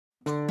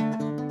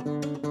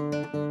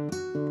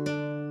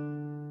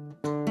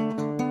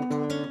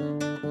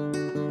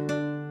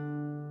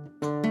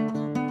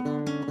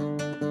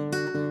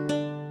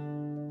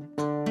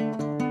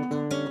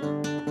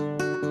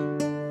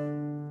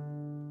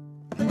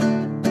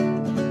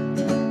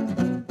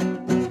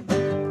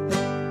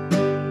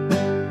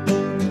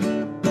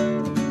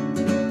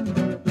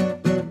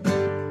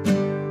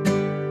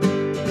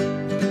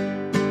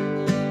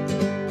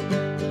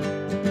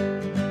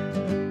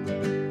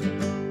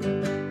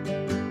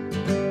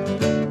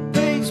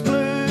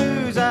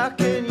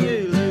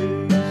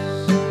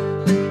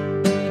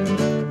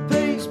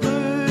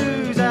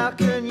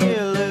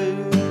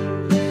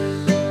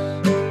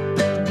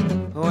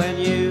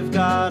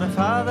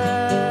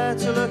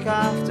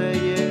after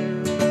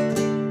you.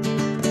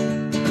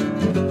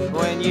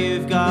 When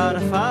you've got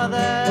a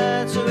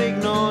father to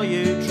ignore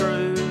you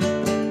true.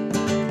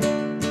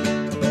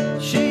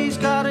 She's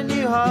got a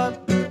new heart,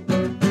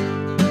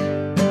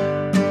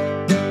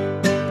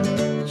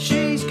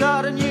 she's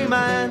got a new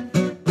man,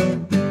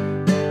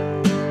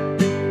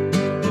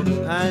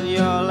 and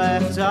you're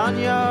left on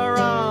your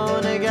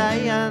own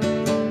again.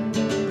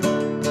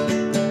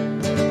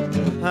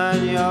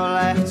 And you're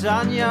left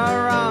on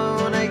your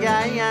own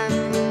again.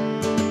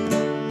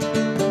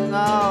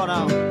 Oh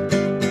no.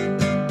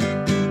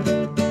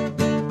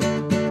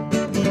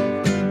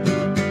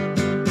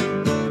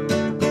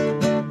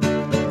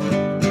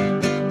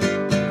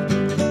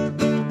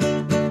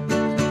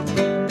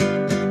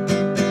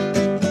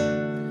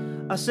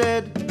 I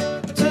said,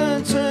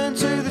 turn, turn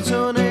to the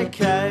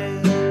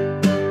tourniquet.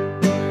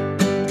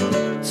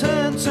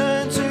 Turn,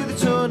 turn to the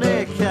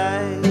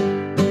tourniquet.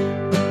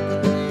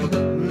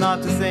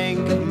 Not to think,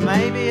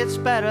 maybe it's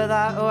better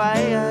that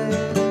way.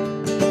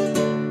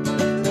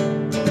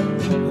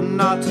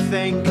 Not to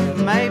think,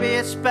 maybe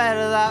it's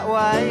better that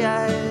way.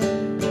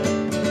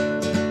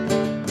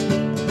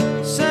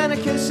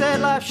 Seneca said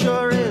life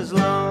sure is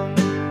long.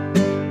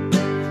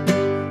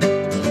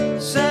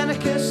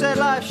 Seneca said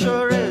life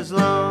sure is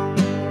long.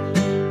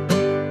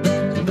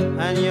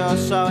 And you're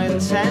so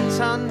intent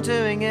on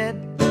doing it,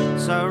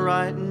 so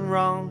right and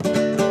wrong.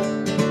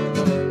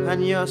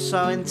 And you're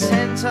so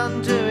intent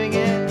on doing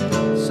it,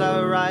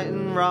 so right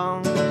and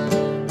wrong.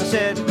 I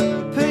said,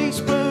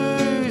 peace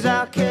blues,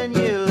 how can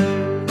you lose?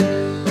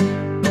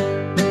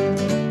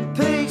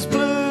 Peace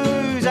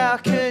blues, how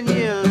can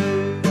you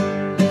lose?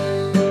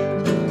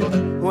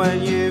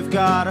 When you've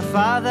got a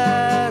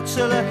father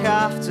to look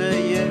after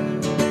you.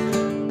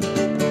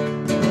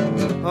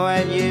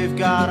 When you've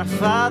got a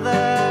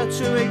father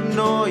to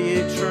ignore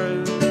you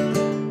true.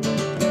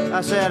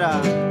 I said,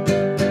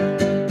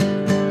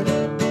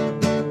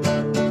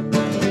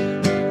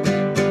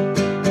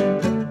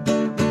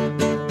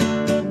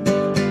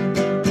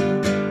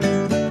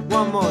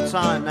 one more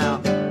time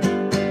now.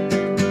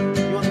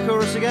 You want the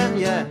chorus again?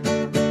 Yeah.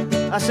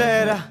 I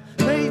said,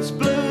 peace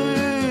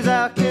blues,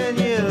 how can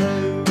you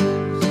lose?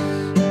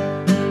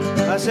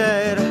 I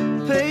said,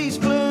 peace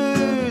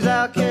blues,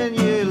 how can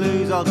you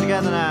lose? All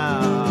together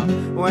now.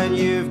 When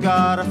you've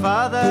got a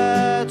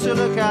father to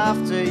look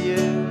after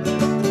you.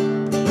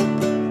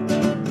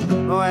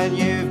 When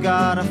you've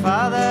got a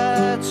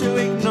father to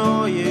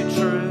ignore you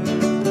true.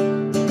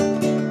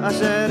 I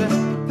said,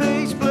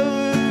 peace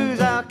blues,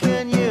 how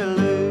can you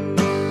lose?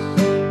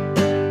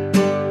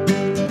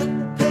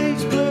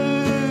 Peace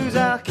blues,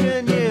 how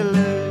can you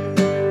lose?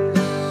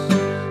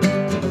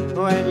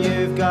 When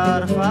you've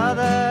got a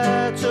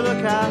father to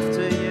look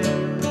after you.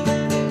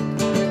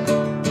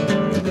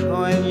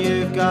 When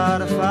you've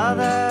got a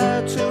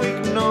father to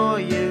ignore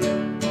you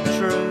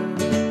true.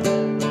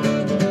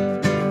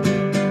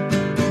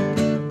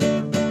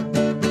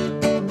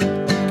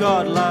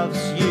 God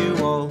loves you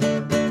all.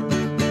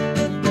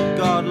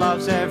 God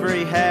loves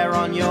every hair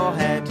on your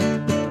head.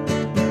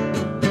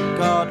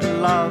 God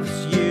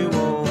loves you